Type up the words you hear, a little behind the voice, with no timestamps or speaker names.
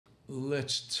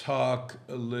let's talk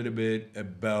a little bit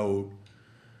about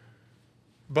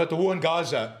the war in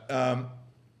Gaza.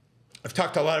 I've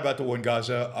talked a lot about the war in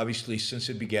Gaza, obviously, since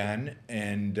it began,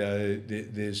 and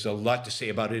there's a lot to say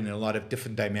about it in a lot of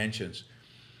different dimensions.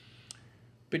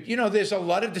 But, you know, there's a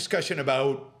lot of discussion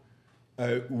about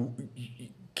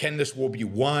can this war be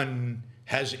won?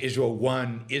 Has Israel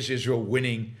won? Is Israel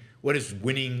winning? What does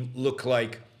winning look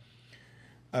like?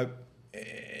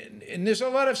 And there's a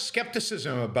lot of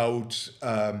skepticism about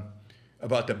the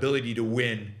ability to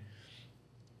win.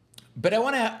 But I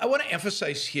want to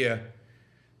emphasize here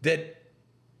that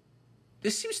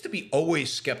there seems to be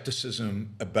always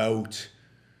skepticism about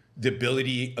the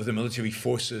ability of the military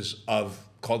forces of,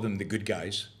 call them the good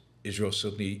guys, Israel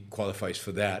certainly qualifies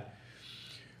for that,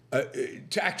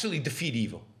 to actually defeat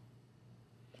evil.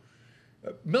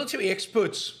 Military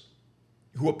experts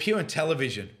who appear on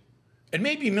television, and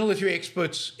maybe military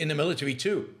experts in the military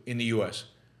too, in the US,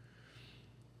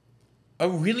 are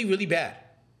really, really bad.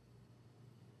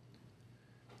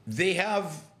 They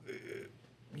have,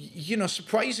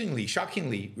 surprisingly,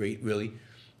 shockingly, really,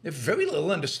 they have very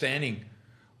little understanding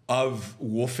of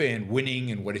warfare and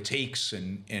winning and what it takes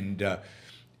and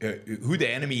who the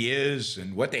enemy is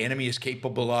and what the enemy is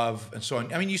capable of and so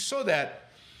on. I mean, you saw that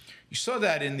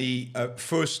in the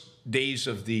first days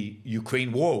of the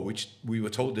Ukraine war, which we were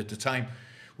told at the time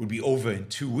would be over in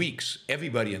 2 weeks.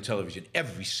 Everybody on television,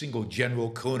 every single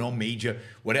general, colonel, major,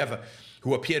 whatever,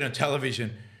 who appeared on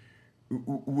television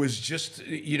was just,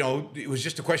 it was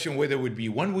just a question whether it would be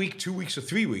 1 week, 2 weeks, or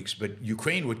 3 weeks, but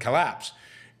Ukraine would collapse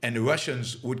and the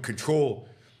Russians would control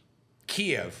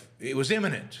Kiev. It was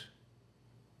imminent.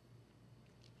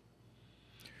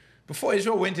 Before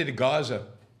Israel went into Gaza,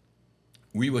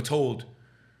 we were told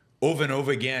over and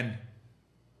over again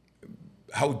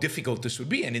how difficult this would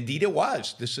be, and indeed it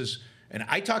was. And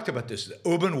I talked about this,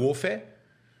 urban warfare,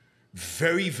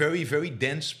 very, very, very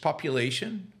dense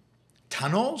population,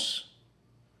 tunnels,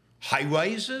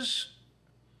 high-rises.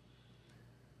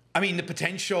 I mean,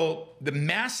 the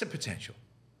massive potential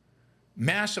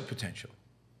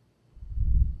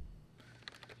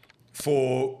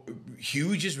for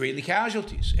huge Israeli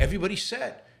casualties. Everybody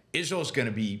said Israel's going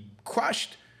to be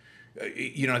crushed.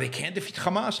 They can't defeat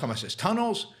Hamas. Hamas has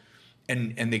tunnels,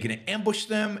 and they're going to ambush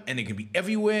them, and they're going to be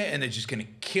everywhere, and they're just going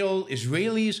to kill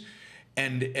Israelis,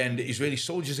 and Israeli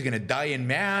soldiers are going to die in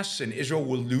mass, and Israel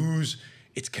will lose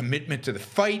its commitment to the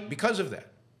fight because of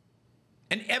that.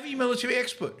 And every military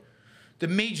expert, the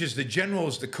majors, the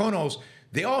generals, the colonels,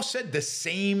 they all said the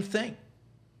same thing.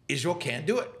 Israel can't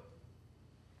do it.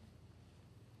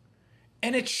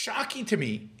 And it's shocking to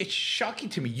me.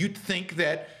 You'd think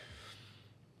that,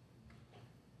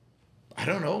 I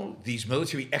don't know, these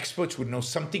military experts would know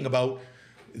something about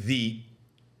the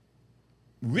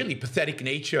really pathetic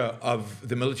nature of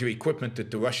the military equipment that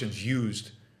the Russians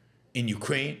used in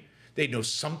Ukraine. They'd know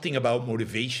something about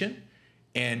motivation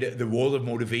and the role of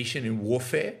motivation in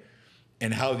warfare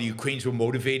and how the Ukrainians were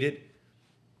motivated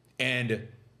and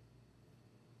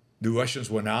the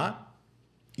Russians were not.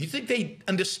 You think they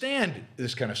understand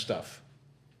this kind of stuff?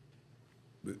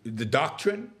 The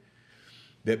doctrine,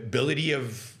 the ability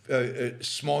of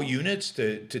small units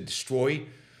to destroy,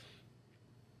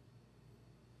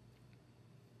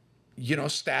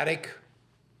 static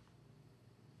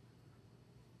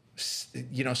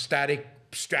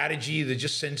strategy that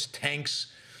just sends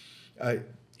tanks.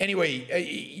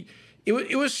 Anyway,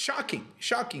 it was shocking.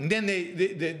 Then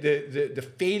the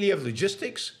failure of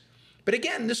logistics. But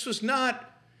again, this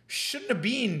shouldn't have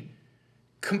been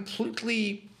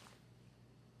completely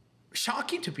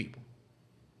shocking to people.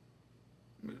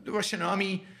 The Russian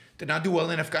army did not do well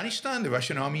in Afghanistan. The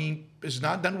Russian army has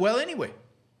not done well anyway.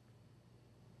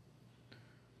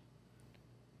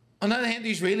 On the other hand,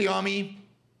 the Israeli army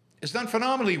has done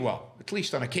phenomenally well, at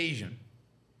least on occasion.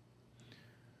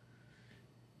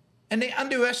 And they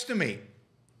underestimate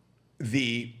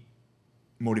the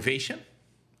motivation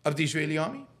of the Israeli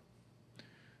army.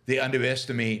 They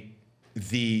underestimate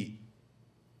the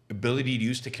ability to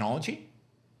use technology.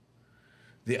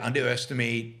 They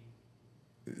underestimate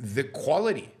the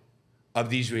quality of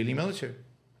the Israeli military.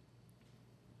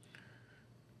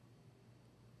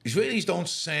 Israelis don't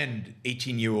send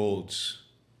 18-year-olds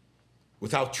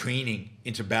without training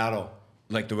into battle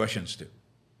like the Russians do.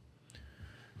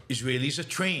 Israelis are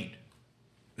trained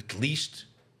at least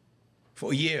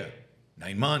for a year,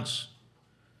 9 months,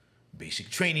 basic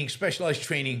training, specialized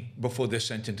training before they're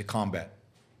sent into combat.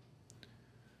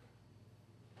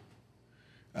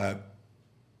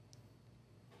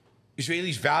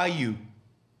 Israelis value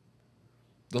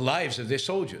the lives of their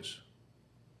soldiers.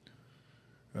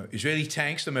 Israeli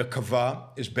tanks, the Merkava,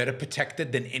 is better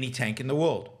protected than any tank in the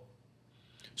world.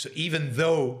 So even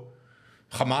though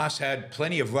Hamas had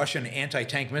plenty of Russian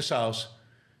anti-tank missiles,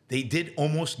 they did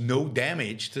almost no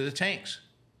damage to the tanks.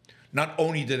 Not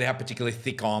only do they have particularly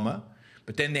thick armor,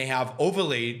 but then they have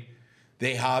overlaid,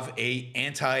 they have a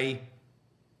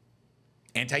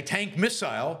anti-tank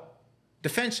missile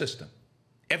defense system.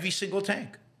 Every single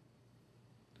tank.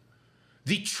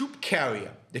 The troop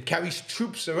carrier that carries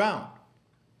troops around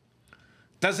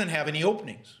doesn't have any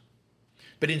openings.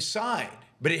 But inside,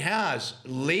 it has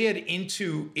layered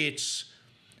into its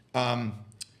the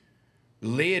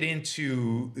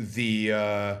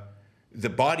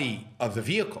body of the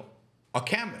vehicle are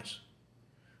cameras.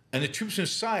 And the troops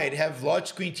inside have large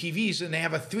screen TVs, and they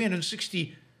have a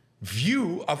 360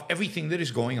 view of everything that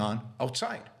is going on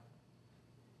outside.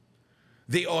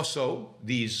 They also,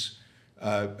 these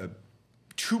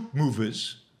troop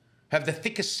movers, have the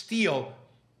thickest steel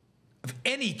of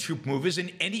any troop movers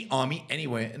in any army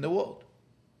anywhere in the world.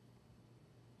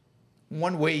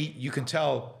 One way you can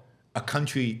tell a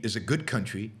country is a good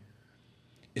country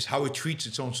is how it treats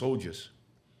its own soldiers.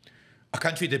 A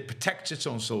country that protects its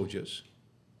own soldiers,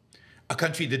 a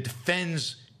country that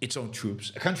defends its own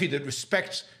troops, a country that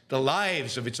respects the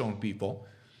lives of its own people,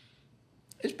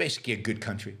 is basically a good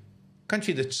country. A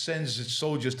country that sends its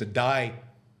soldiers to die,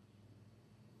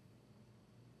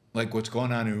 like what's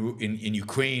going on in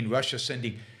Ukraine, Russia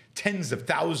sending tens of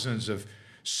thousands of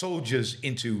soldiers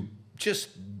into just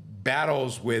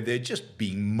battles where they're just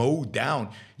being mowed down.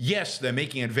 Yes, they're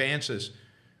making advances,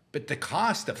 but the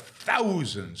cost of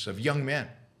thousands of young men.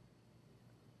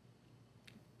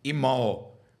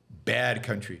 Immoral, bad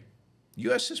country.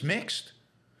 U.S. is mixed.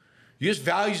 U.S.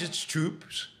 values its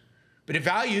troops, but it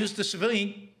values the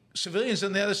civilians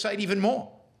on the other side even more.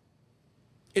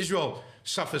 Israel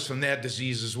suffers from that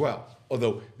disease as well,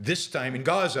 although this time in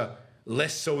Gaza,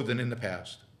 less so than in the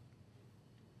past.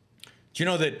 Do you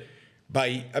know that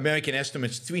by American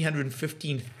estimates,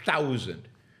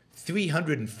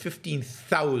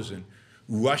 315,000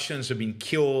 Russians have been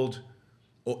killed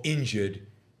or injured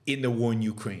in the war in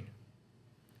Ukraine?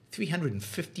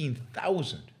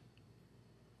 315,000.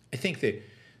 I think the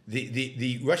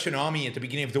Russian army at the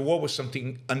beginning of the war was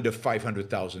something under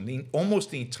 500,000. Almost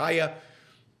the entire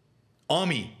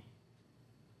army,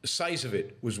 the size of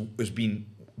it, was being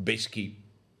basically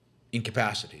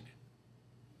incapacitated.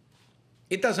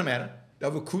 It doesn't matter.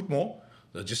 They'll recruit more.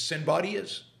 They'll just send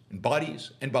bodies and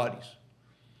bodies and bodies.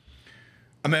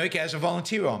 America has a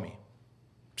volunteer army.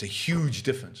 It's a huge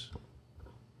difference.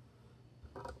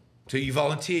 So you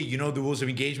volunteer, you know the rules of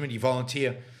engagement, you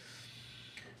volunteer.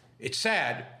 It's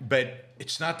sad, but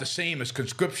it's not the same as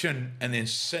conscription and then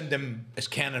send them as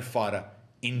cannon fodder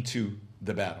into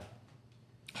the battle.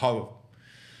 Horrible.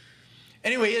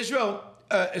 Anyway, Israel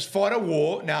has fought a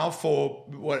war now for,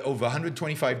 over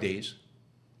 125 days.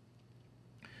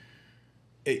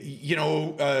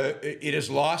 It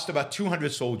has lost about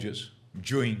 200 soldiers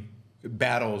during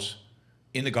battles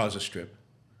in the Gaza Strip.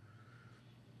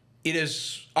 It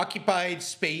has occupied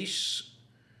space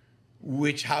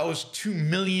which housed 2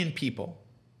 million people.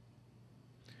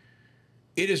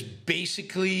 It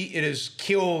has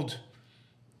killed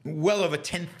well over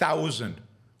 10,000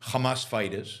 Hamas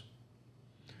fighters.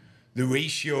 The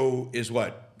ratio is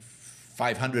what,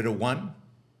 500 to 1?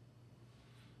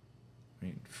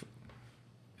 I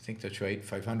think that's right,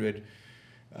 500.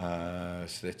 So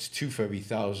that's 2 for every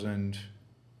 1,000.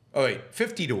 Oh wait,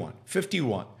 50 to 1,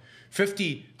 51.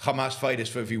 50 Hamas fighters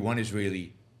for every 1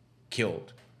 Israeli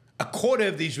killed. A quarter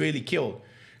of the Israeli killed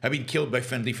have been killed by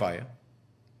friendly fire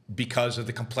because of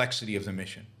the complexity of the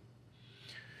mission.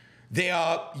 They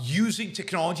are using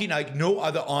technology like no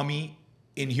other army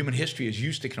in human history has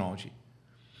used technology.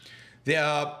 They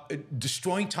are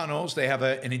destroying tunnels. They have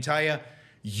an entire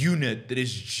unit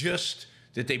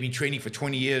that they've been training for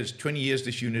 20 years. 20 years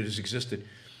this unit has existed.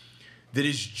 That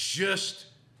is just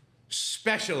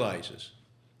specializes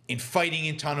in fighting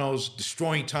in tunnels,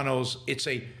 destroying tunnels. It's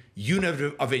a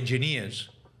unit of engineers.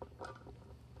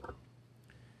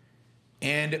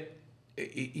 And,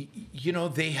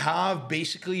 they have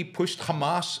basically pushed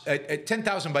Hamas.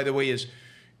 10,000, by the way, is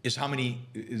how many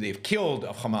they've killed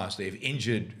of Hamas. They've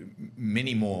injured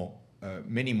many more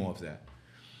of that.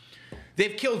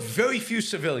 They've killed very few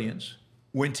civilians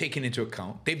when taken into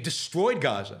account. They've destroyed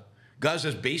Gaza. Gaza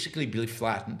is basically been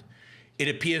flattened. It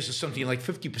appears that something like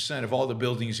 50% of all the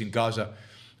buildings in Gaza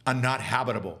are not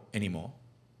habitable anymore.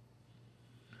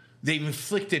 They've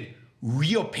inflicted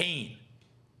real pain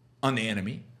on the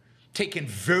enemy, taken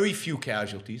very few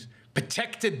casualties,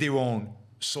 protected their own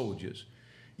soldiers,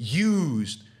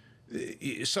 used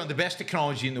some of the best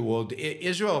technology in the world.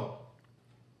 Israel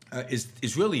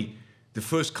is really the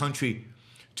first country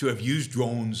to have used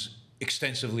drones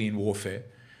extensively in warfare.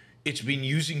 It's been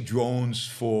using drones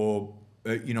for,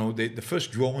 the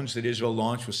first drones that Israel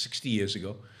launched was 60 years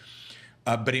ago.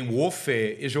 But in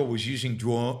warfare, Israel was using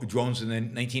drones in the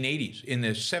 1980s, in the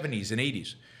 70s and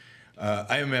 80s.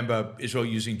 I remember Israel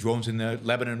using drones in the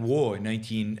Lebanon War in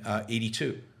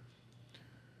 1982.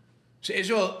 So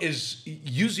Israel is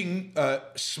using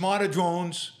smarter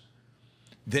drones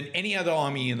than any other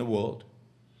army in the world.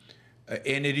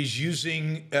 And it is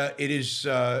using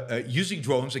using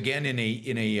drones again in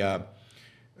a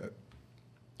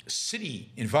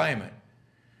city environment,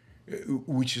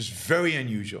 which is very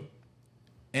unusual,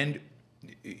 and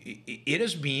it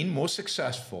has been more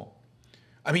successful.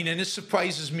 I mean, and this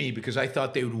surprises me because I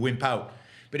thought they would wimp out,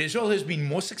 but Israel has been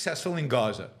more successful in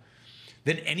Gaza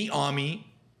than any army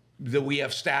that we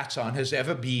have stats on has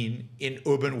ever been in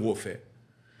urban warfare.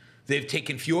 They've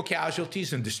taken fewer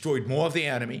casualties and destroyed more of the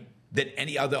enemy than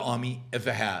any other army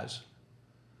ever has.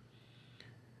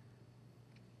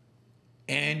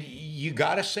 And you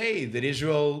got to say that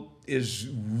Israel is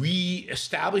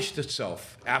re-established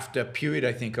itself after a period,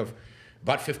 I think, of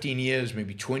about 15 years,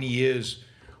 maybe 20 years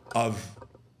of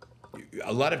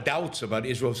a lot of doubts about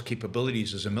Israel's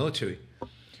capabilities as a military.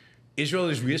 Israel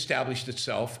has reestablished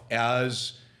itself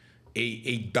as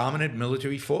a dominant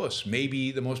military force,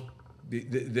 maybe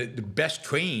the best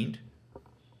trained,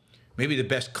 maybe the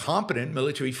best competent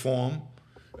military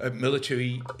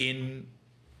in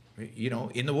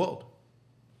the world.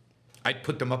 I'd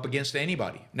put them up against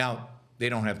anybody. Now, they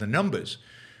don't have the numbers,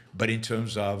 but in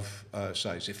terms of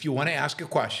size. If you want to ask a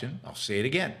question, I'll say it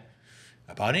again,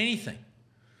 about anything,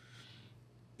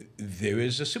 there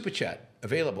is a super chat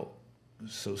available.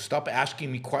 So stop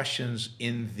asking me questions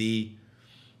in the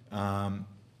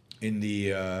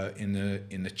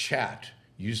chat.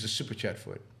 Use the super chat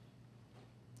for it.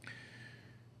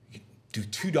 Do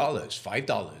 $2, $5,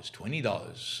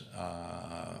 $20,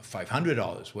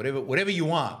 $500, whatever you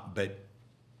want. But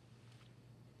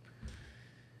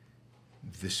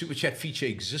the super chat feature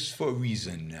exists for a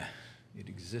reason. It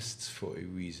exists for a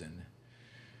reason.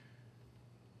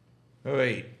 All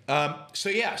right. So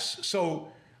yes.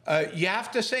 So you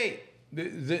have to say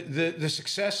the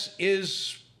success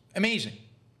is amazing.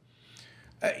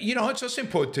 It's also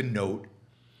important to note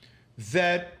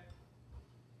that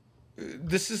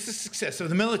this is the success of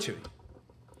the military.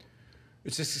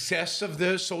 It's the success of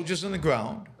the soldiers on the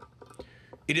ground.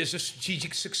 It is a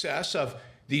strategic success of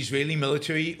the Israeli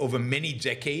military over many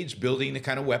decades, building the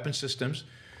kind of weapon systems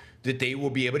that they will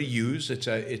be able to use. It's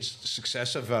the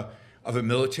success of a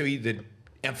military that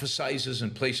emphasizes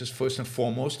and places first and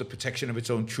foremost the protection of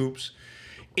its own troops.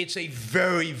 It's a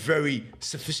very, very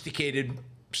sophisticated,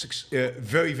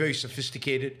 very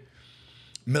sophisticated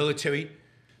military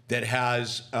that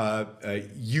has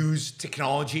used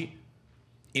technology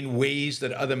in ways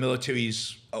that other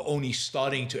militaries are only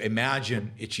starting to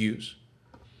imagine its use.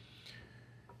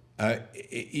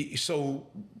 So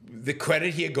the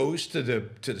credit here goes to the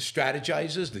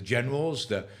strategizers, the generals,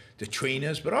 the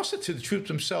trainers, but also to the troops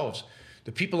themselves,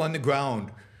 the people on the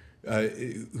ground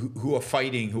who are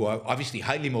fighting, who are obviously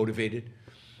highly motivated,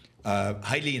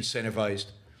 highly incentivized,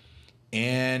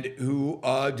 and who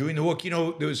are doing the work.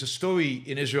 There was a story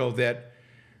in Israel that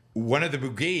one of the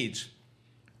brigades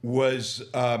was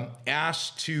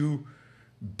asked to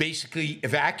basically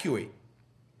evacuate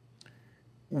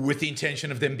with the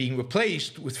intention of them being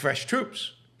replaced with fresh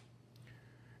troops.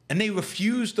 And they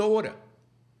refused the order.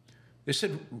 They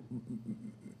said,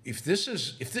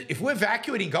 if we're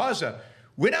evacuating Gaza,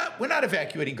 we're not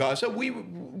evacuating Gaza.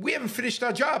 We haven't finished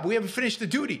our job. We haven't finished the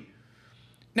duty.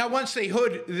 Now, once they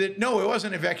heard that, no, it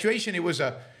wasn't evacuation, it was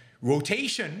a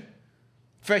rotation,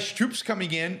 fresh troops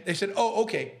coming in, they said, oh,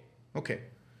 okay.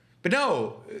 But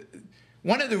no,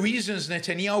 one of the reasons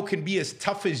Netanyahu can be as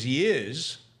tough as he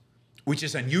is, which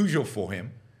is unusual for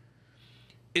him,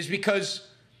 is because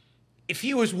if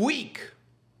he was weak,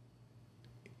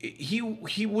 he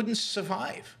wouldn't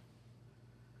survive.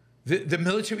 The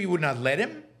military would not let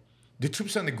him. The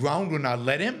troops on the ground would not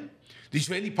let him. The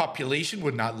Israeli population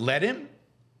would not let him.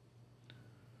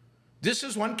 This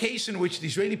is one case in which the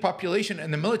Israeli population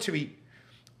and the military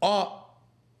are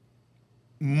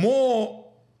more,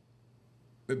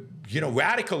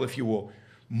 radical, if you will,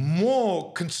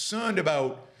 more concerned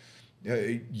about,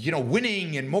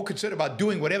 winning and more concerned about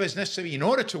doing whatever is necessary in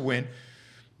order to win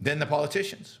than the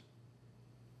politicians.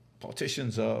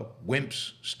 Politicians are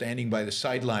wimps standing by the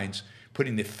sidelines,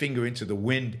 putting their finger into the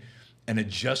wind and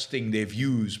adjusting their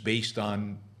views based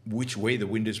on which way the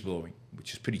wind is blowing,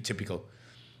 which is pretty typical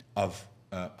of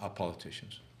our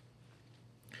politicians.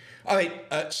 All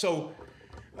right, so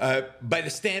by the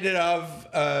standard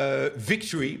of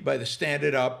victory, by the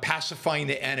standard of pacifying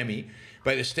the enemy,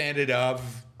 by the standard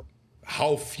of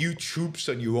how few troops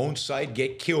on your own side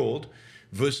get killed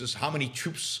versus how many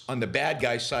troops on the bad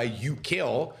guy's side you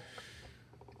kill,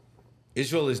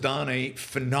 Israel has done a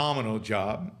phenomenal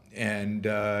job, and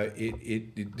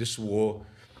this war,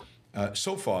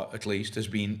 so far at least, has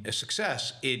been a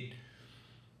success. It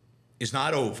is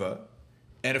not over,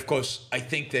 and of course, I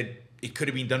think that it could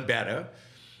have been done better.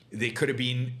 There could have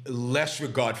been less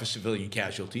regard for civilian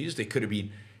casualties. They could have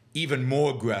been even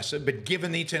more aggressive, but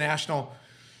given the international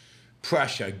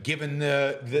pressure, given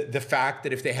the fact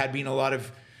that if there had been a lot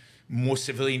of more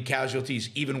civilian casualties,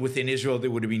 even within Israel,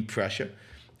 there would have been pressure.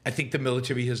 I think the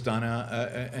military has done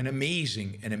an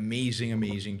amazing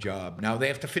job. Now they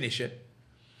have to finish it.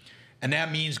 And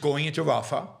that means going into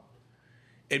Rafah.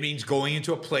 It means going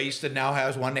into a place that now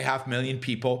has 1.5 million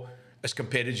people as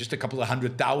compared to just a couple of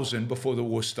 100,000 before the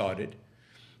war started.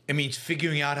 It means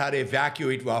figuring out how to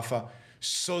evacuate Rafah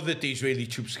so that the Israeli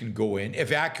troops can go in,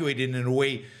 evacuate it in a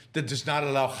way that does not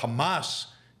allow Hamas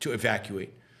to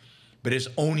evacuate, but is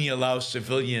only allows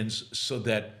civilians so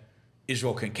that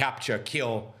Israel can capture,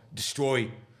 kill, destroy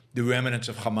the remnants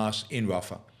of Hamas in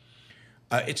Rafah.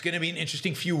 It's going to be an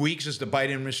interesting few weeks as the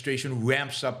Biden administration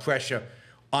ramps up pressure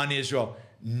on Israel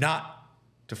not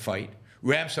to fight,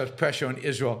 ramps up pressure on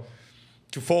Israel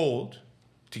to fold,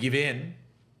 to give in.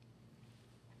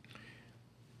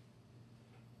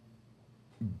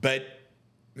 But,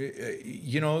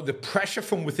 the pressure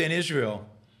from within Israel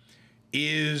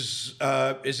is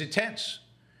intense.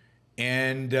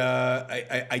 And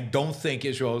I don't think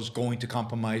Israel is going to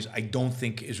compromise. I don't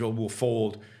think Israel will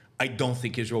fold. I don't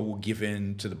think Israel will give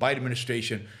in to the Biden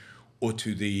administration or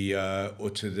to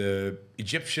the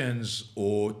Egyptians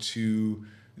or to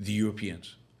the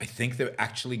Europeans. I think they're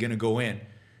actually going to go in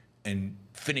and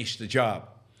finish the job.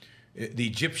 The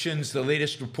Egyptians, the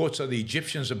latest reports are the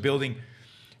Egyptians are building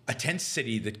a tent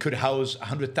city that could house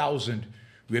 100,000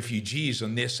 refugees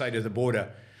on their side of the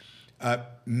border.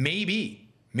 Maybe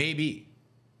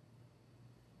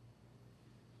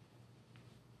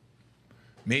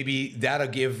that'll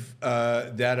give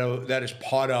that is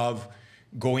part of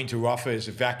going to Rafah, is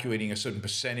evacuating a certain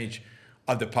percentage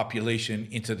of the population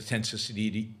into the tent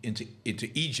city into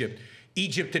Egypt.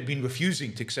 Egypt had been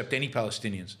refusing to accept any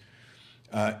Palestinians.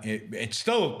 It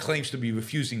still claims to be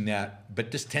refusing that,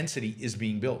 but this tent city is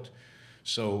being built,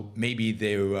 so maybe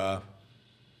they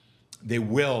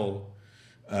will.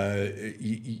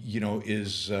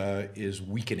 Is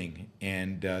weakening,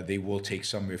 and they will take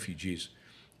some refugees.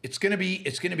 It's going to be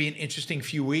an interesting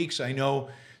few weeks. I know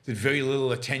that very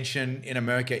little attention in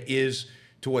America is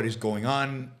to what is going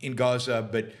on in Gaza,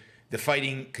 but the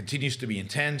fighting continues to be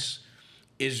intense.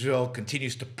 Israel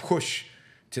continues to push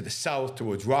to the south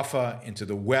towards Rafah, into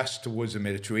the west towards the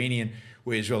Mediterranean,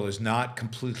 where Israel has not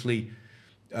completely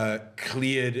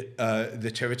cleared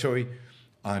the territory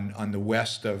on the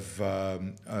west of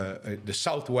the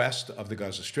southwest of the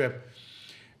Gaza Strip.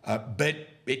 But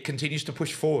it continues to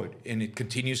push forward, and it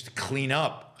continues to clean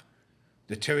up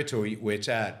the territory where it's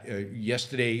at.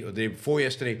 Yesterday, or the day before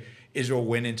yesterday, Israel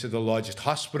went into the largest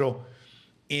hospital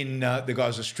in the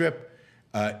Gaza Strip.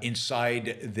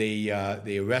 Inside,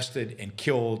 they arrested and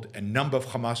killed a number of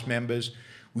Hamas members.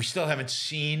 We still haven't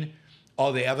seen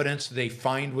all the evidence they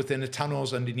find within the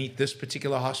tunnels underneath this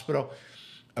particular hospital,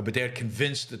 but they're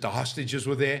convinced that the hostages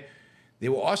were there. They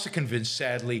were also convinced,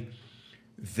 sadly,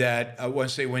 that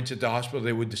once they went to the hospital,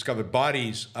 they would discover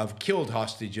bodies of killed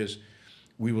hostages.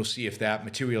 We will see if that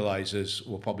materializes.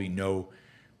 We'll probably know,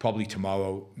 probably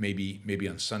tomorrow, maybe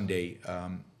on Sunday.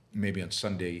 Maybe on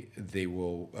Sunday they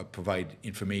will provide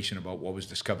information about what was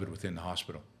discovered within the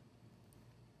hospital.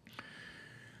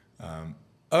 All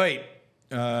right,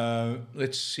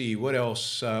 let's see what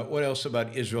else. What else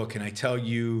about Israel can I tell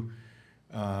you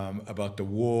about the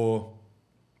war?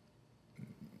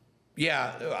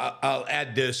 Yeah, I'll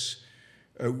add this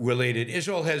related.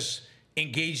 Israel has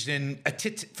engaged in a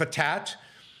tit for tat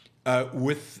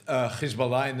with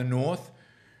Hezbollah in the north.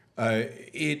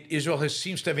 Israel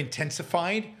seems to have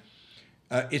intensified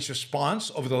its response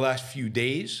over the last few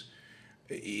days.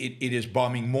 It is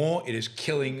bombing more. It is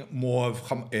killing more of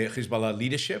Hezbollah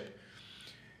leadership.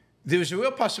 There's a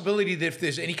real possibility that if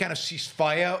there's any kind of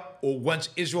ceasefire, or once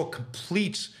Israel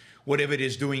completes whatever it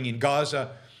is doing in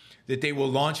Gaza, that they will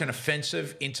launch an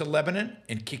offensive into Lebanon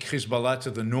and kick Hezbollah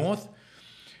to the north.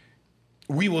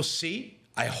 We will see.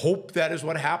 I hope that is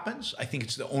what happens. I think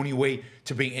it's the only way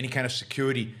to bring any kind of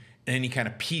security and any kind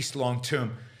of peace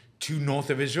long-term to north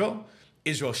of Israel.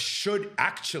 Israel should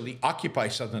actually occupy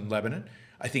southern Lebanon.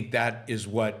 I think that is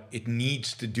what it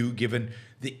needs to do, given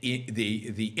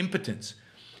the impotence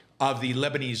of the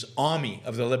Lebanese army,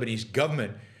 of the Lebanese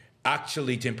government,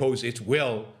 actually to impose its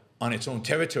will on its own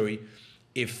territory.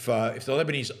 If the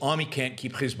Lebanese army can't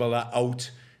keep Hezbollah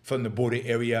out from the border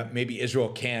area, maybe Israel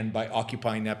can by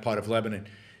occupying that part of Lebanon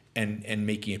and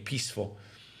making it peaceful.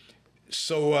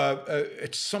 So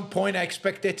at some point, I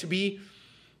expect there to be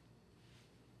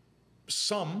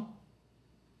some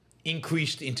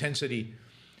increased intensity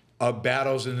of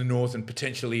battles in the north and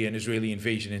potentially an Israeli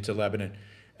invasion into Lebanon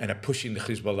and a pushing the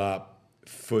Hezbollah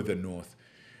further north.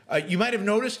 You might have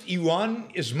noticed Iran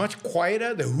is much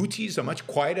quieter. The Houthis are much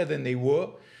quieter than they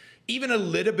were. Even a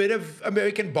little bit of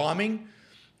American bombing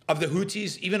of the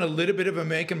Houthis, even a little bit of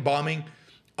American bombing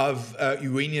of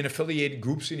Iranian-affiliated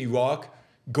groups in Iraq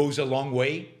goes a long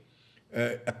way.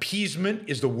 Appeasement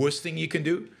is the worst thing you can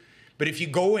do. But if you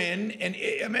go in, and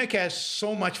America has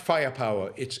so much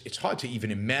firepower, it's hard to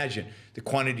even imagine the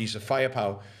quantities of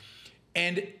firepower.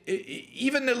 And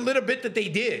even the little bit that they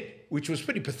did, which was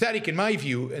pretty pathetic in my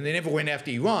view, and they never went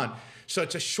after Iran. So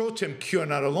it's a short-term cure,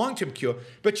 not a long-term cure,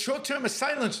 but short-term has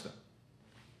silenced them.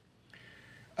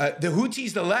 The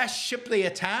Houthis, the last ship they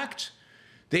attacked,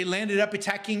 they landed up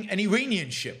attacking an Iranian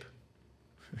ship.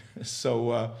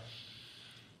 So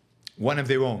one of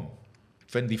their own,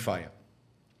 friendly fire.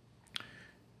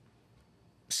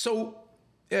 So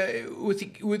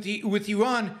with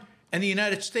Iran and the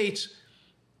United States,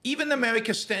 even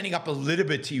America standing up a little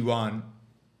bit to Iran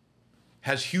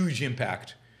has huge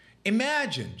impact.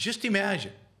 Imagine, just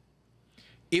imagine,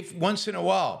 if once in a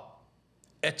while,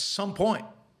 at some point,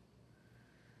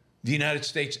 the United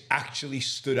States actually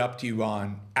stood up to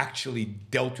Iran, actually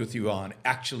dealt with Iran,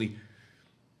 actually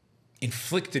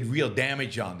inflicted real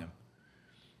damage on them.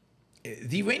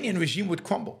 The Iranian regime would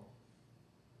crumble.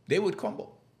 They would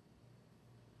crumble.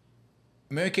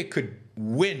 America could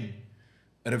win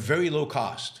at a very low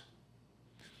cost.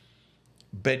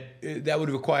 But that would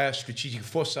require strategic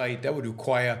foresight. That would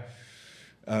require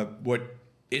what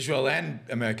Israel and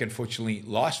America, unfortunately,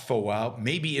 lost for a while.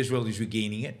 Maybe Israel is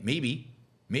regaining it. Maybe.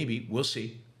 We'll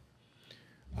see.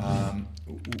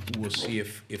 We'll see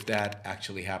if that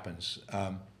actually happens.